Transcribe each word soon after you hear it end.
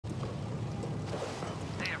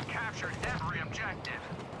objective.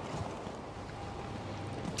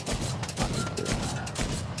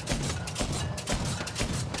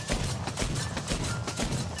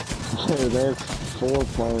 They have 4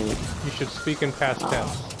 planes. You should speak in past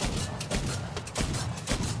tense.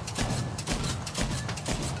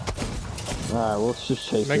 Alright, let's just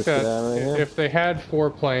chase Make this that. guy right here. If they had 4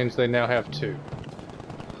 planes, they now have 2.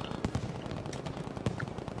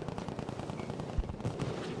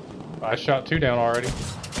 I shot 2 down already.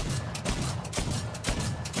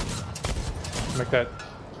 Make that.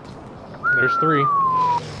 There's 3.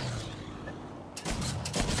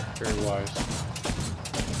 Very wise.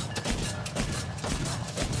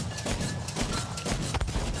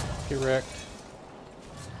 Get wrecked.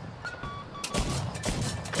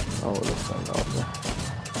 Oh, this thing's awful.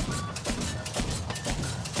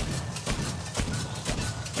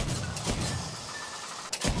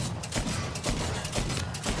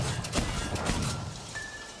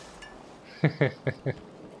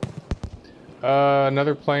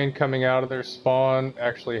 Another plane coming out of their spawn,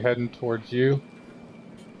 actually heading towards you.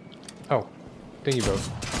 Oh, dinghy boat.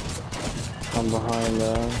 I'm behind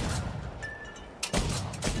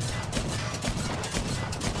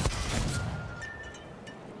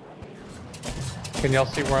Can y'all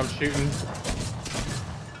see where I'm shooting?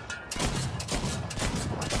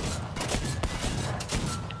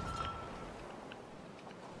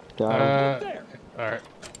 Alright.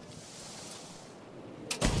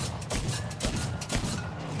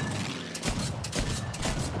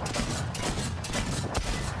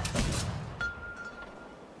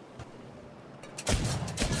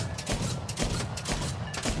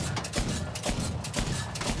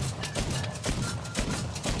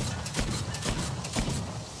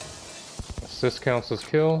 This counts as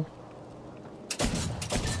kill.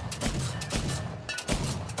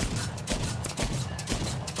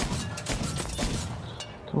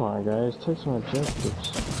 Come on, guys, take some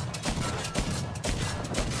objectives.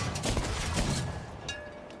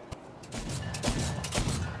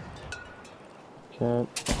 Okay,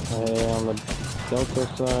 hey, on the Delta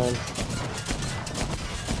side.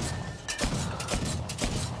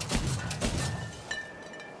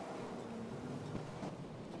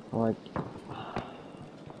 Like,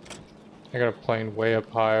 I got a plane way up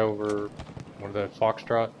high over one of that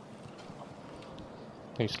Foxtrot.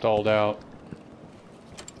 He stalled out.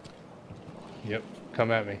 Yep,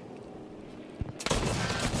 come at me.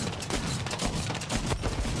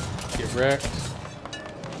 Get wrecked.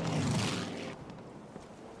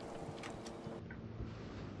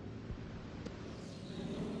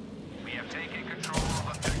 We have taken control of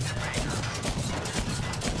objective Baker.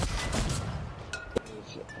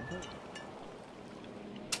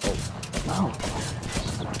 no!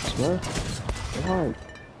 I swear? Why?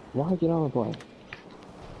 Why get on the plane?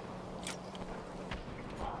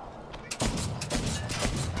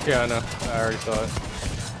 Yeah, I know. I already saw it.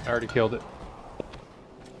 I already killed it.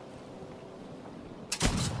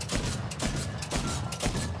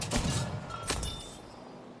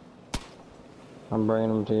 I'm bringing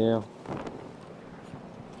them to you.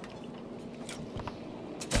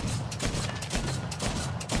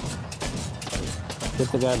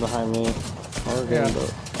 Get the guy behind me. Or Yeah.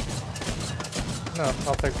 boat. No,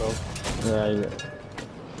 I'll take both. Yeah, you get it.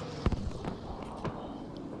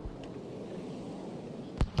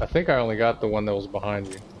 I think I only got the one that was behind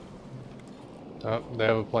you. Oh, they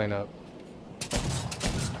have a plane up.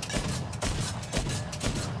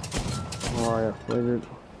 Oh, yeah, wizard.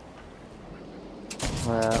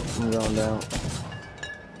 Alright, I'm going down.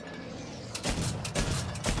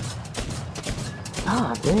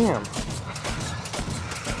 Ah, damn!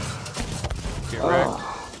 Get wrecked.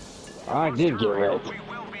 I did get wrecked. We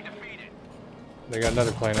will be defeated. They got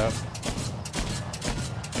another plane up.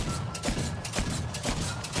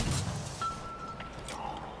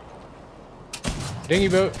 Dinghy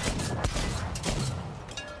boat.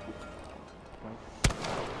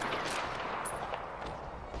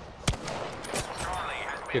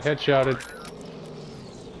 Get headshotted.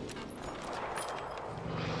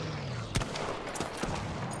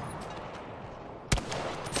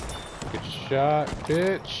 Get shot,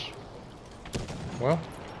 bitch. Well,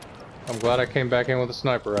 I'm glad I came back in with a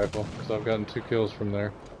sniper rifle, because I've gotten 2 kills from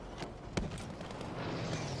there.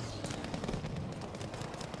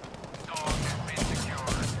 Dog has been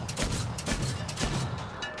secured.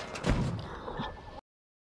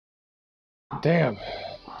 Damn.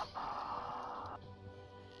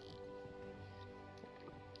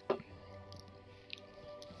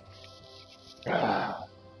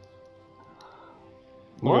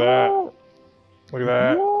 Look at that. Look at